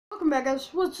Welcome back, guys.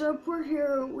 What's up? We're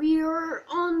here. We are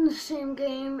on the same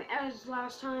game as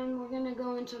last time. We're gonna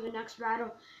go into the next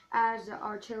battle as the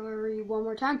artillery one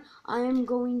more time. I am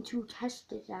going to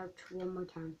test it out one more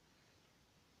time.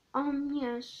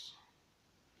 Yes.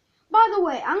 By the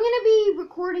way, I'm gonna be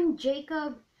recording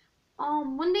Jacob.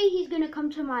 One day he's gonna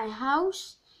come to my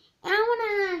house, and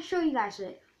I wanna show you guys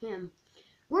him.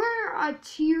 We're a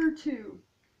tier 2.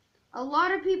 A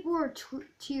lot of people are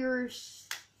tiers.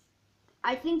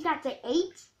 I think that's an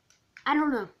 8. I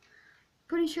don't know.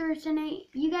 Pretty sure it's an 8.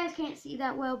 You guys can't see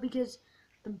that well because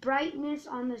the brightness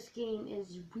on this game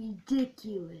is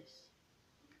ridiculous.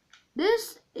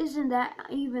 This isn't that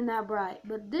even that bright,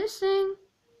 but this thing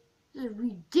is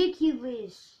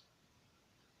ridiculous.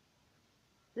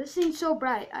 This thing's so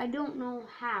bright. I don't know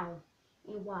how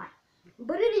and why,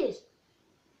 but it is.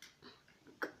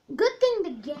 Good thing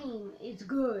the game is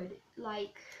good.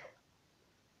 Like,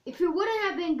 if it wouldn't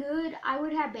have been good, I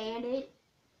would have banned it.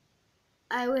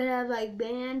 I would have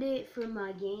banned it from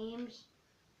my games.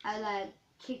 I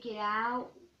kick it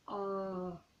out.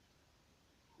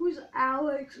 Who's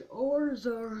Alex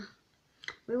Orzer?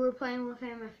 We were playing with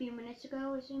him a few minutes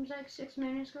ago. It seems like 6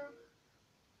 minutes ago.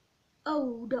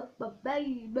 Oh, the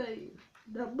baby,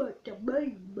 the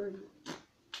baby.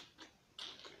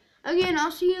 Again,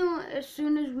 I'll see you as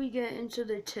soon as we get into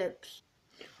the tips.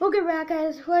 Welcome back,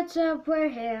 guys. What's up? We're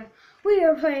here. We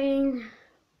are playing.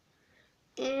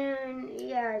 And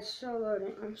yeah, it's still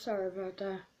loading. I'm sorry about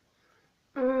that.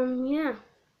 Yeah.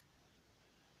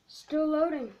 Still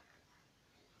loading.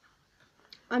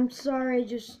 I'm sorry,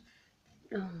 just,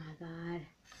 oh my god.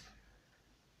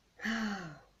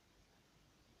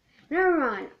 Never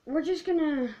mind. We're just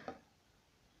gonna,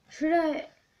 I'm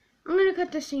gonna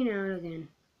cut the scene out again.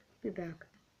 Be back.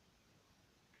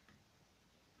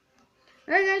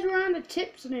 Alright guys, we're on the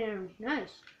tips now.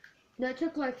 Nice. That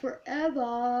took like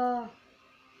forever.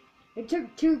 It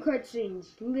took 2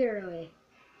 cutscenes, literally.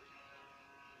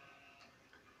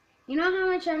 You know how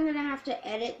much I'm gonna have to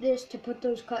edit this to put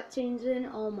those cutscenes in?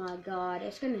 Oh my god,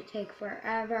 it's gonna take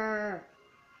forever.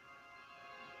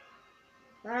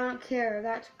 I don't care,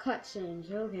 that's cutscenes,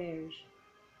 who cares?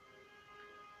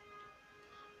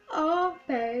 Oh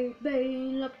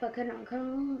baby, look back and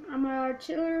I'm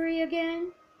artillery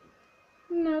again.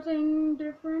 Nothing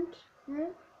different,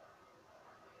 right?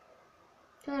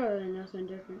 Totally nothing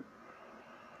different.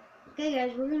 Okay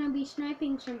guys, we're gonna be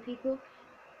sniping some people.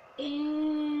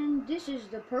 And this is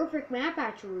the perfect map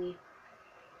actually.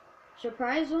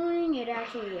 Surprisingly, it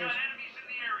actually is.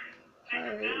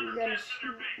 Alright,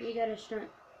 you gotta snipe.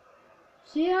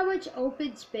 See how much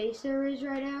open space there is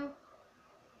right now?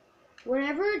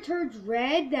 Whenever it turns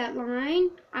red, that line,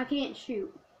 I can't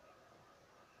shoot.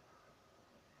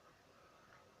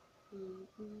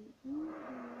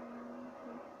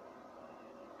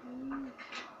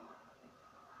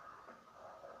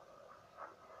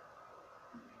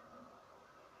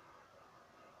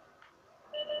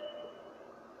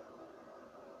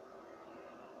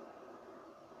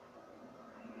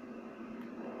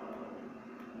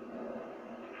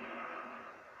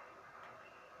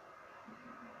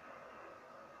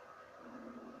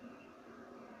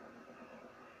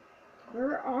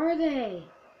 Where are they?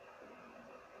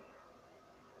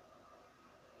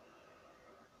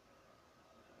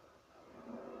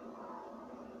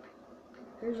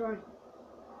 Here's one.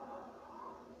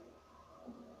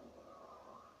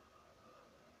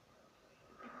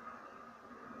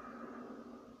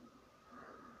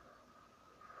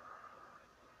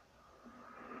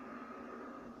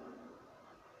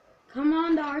 Come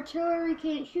on, the artillery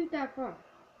can't shoot that far.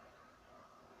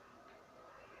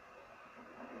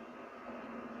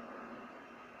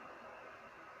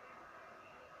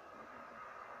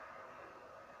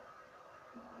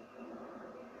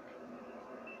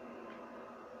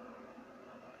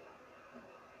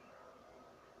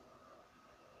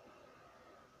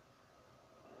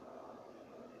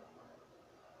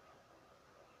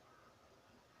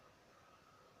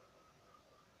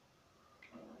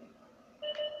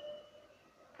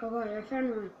 Oh god, I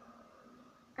found one.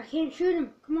 I can't shoot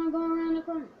him. Come on, go around the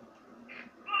corner.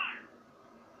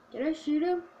 Did I shoot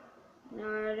him?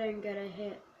 No, I didn't get a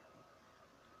hit.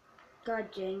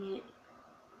 God dang it.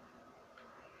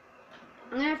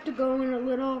 I'm gonna have to go in a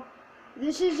little.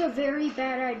 This is a very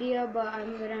bad idea, but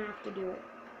I'm gonna have to do it.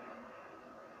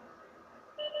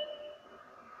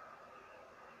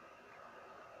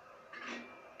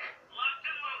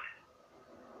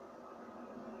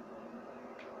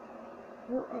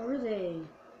 Where are they?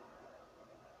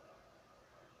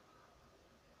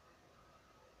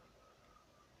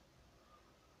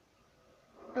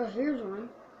 Oh, here's one.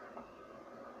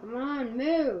 Come on,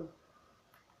 move.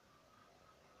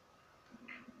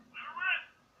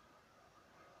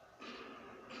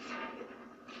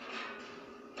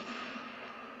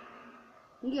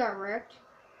 He got wrecked.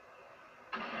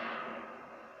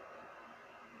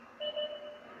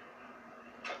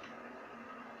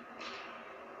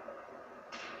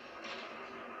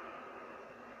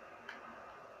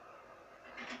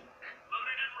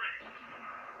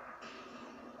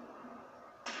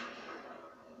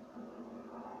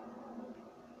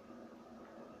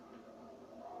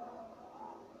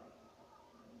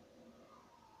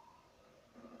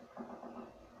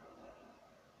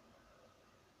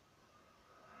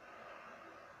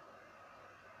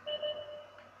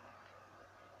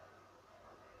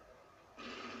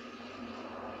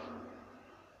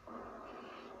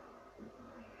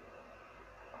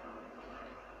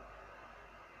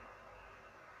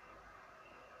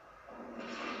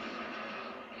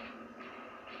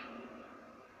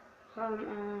 Come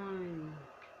on.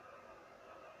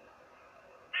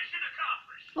 Mission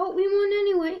accomplished. Oh, we won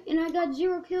anyway, and I got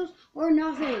 0 kills or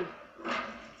nothing.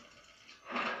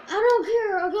 I don't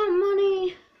care. I got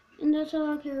money, and that's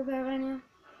all I care about right now.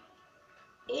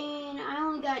 And I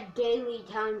only got daily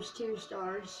 ×2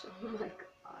 stars. Oh my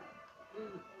god.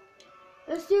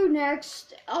 Let's do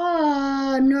next.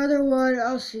 Another one.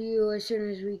 I'll see you as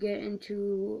soon as we get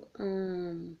into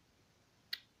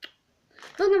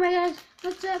Okay, my guys,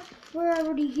 what's up? We're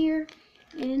already here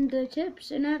in the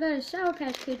tips, and I got a Sour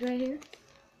Patch Kid right here.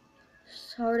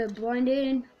 It's hard to blind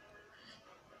in.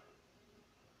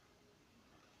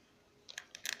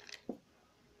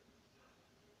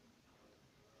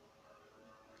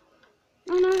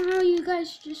 I don't know how you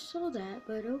guys just saw that,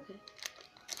 but okay.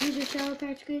 These are Sour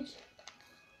Patch Kids.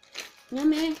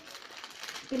 Yummy.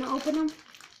 Gonna open them.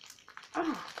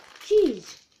 Ah,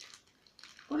 jeez.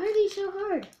 Why are these so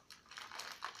hard?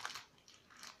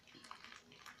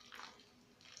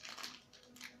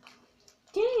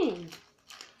 Dang.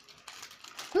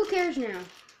 Who cares now?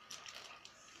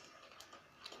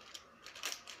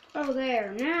 Oh,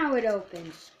 there. Now it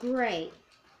opens. Great.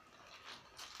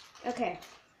 Okay.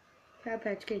 Sour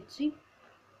Patch Kids, see?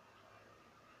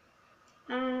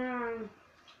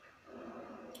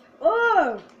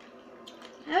 Oh!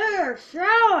 They're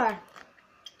sour!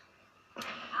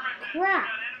 Crap.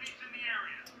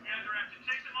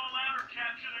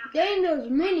 Dang those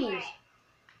minis.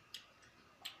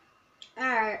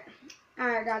 Alright.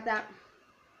 Alright, got that.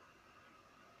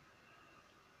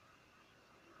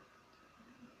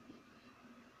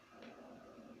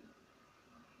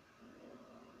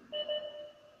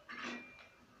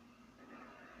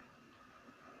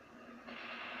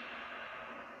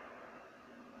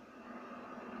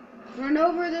 Run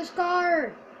over this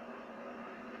car!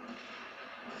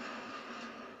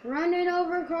 Running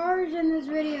over cars in this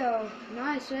video.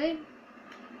 Nice, eh?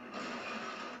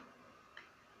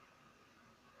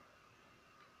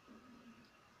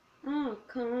 Oh,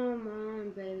 come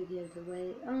on, baby, give the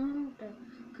way. Oh,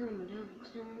 come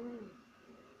downtown.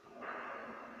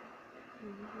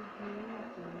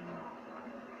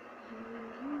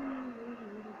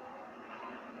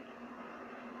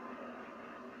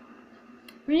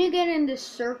 We need to get in this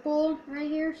circle right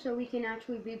here so we can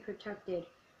actually be protected.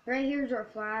 Right here's our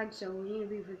flag, so we need to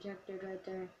be protected right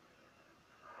there.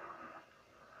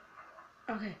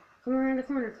 Okay, come around the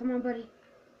corner. Come on, buddy.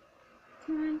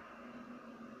 Come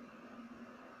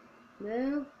on.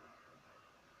 Move.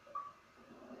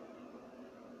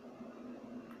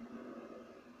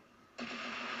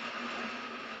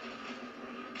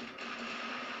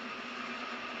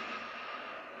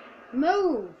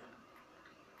 Move.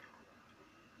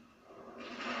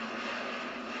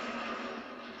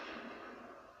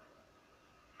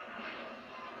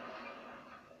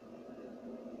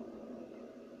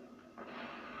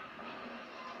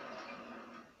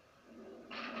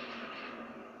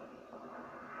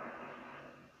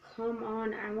 Come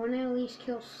on, I want to at least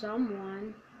kill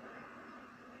someone.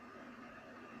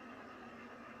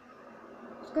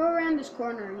 Let's go around this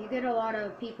corner. You get a lot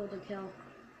of people to kill.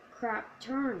 Crap,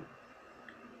 turn.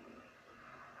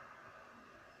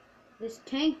 This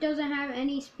tank doesn't have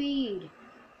any speed.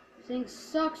 This thing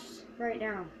sucks right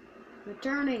now. We're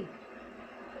turning.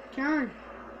 Turn.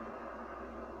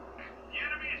 The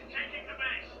enemy is taking the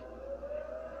base.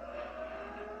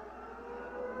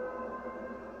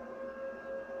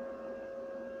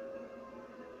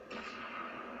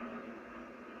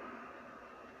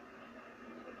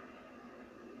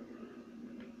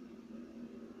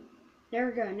 There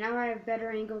we go. Now I have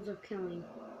better angles of killing.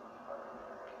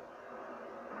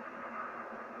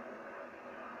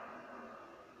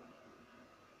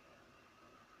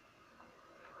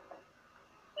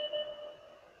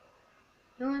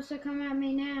 Who wants to come at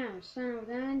me now, son of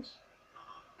guns?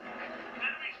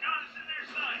 Enemy's got us in their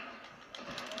sights.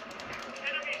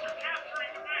 Enemies are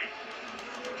capturing the base.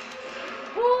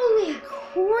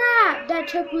 crap, that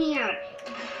took me out.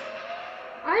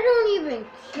 I don't even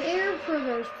care for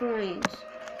those planes.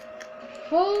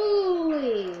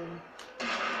 Holy.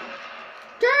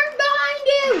 Turn behind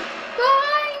you!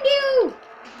 Behind you!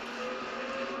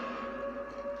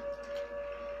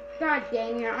 God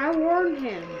dang it, I warned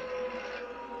him.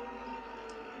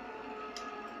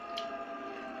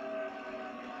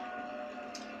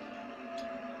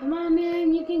 Come on,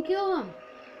 man, you can kill him.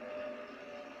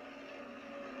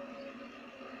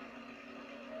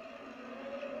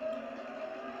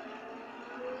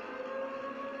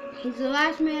 He's the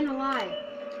last man alive.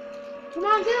 Come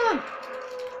on, kill him.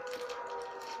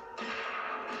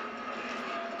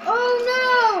 Oh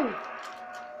no!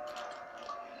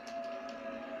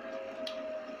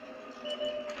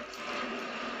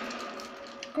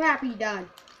 Crap, he died.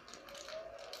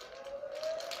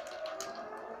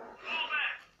 Fall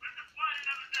back. Let them fight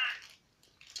another day.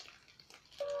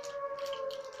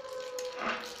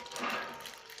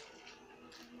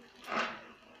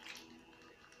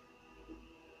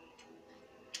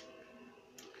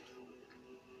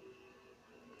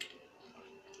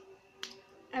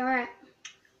 Alright.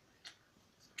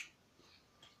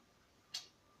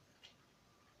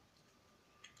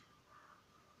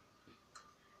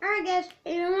 Alright guys,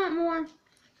 if you want more,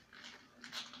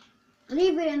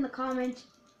 leave it in the comments,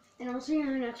 and I'll see you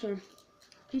in the next one.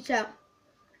 Peace out.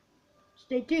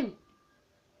 Stay tuned.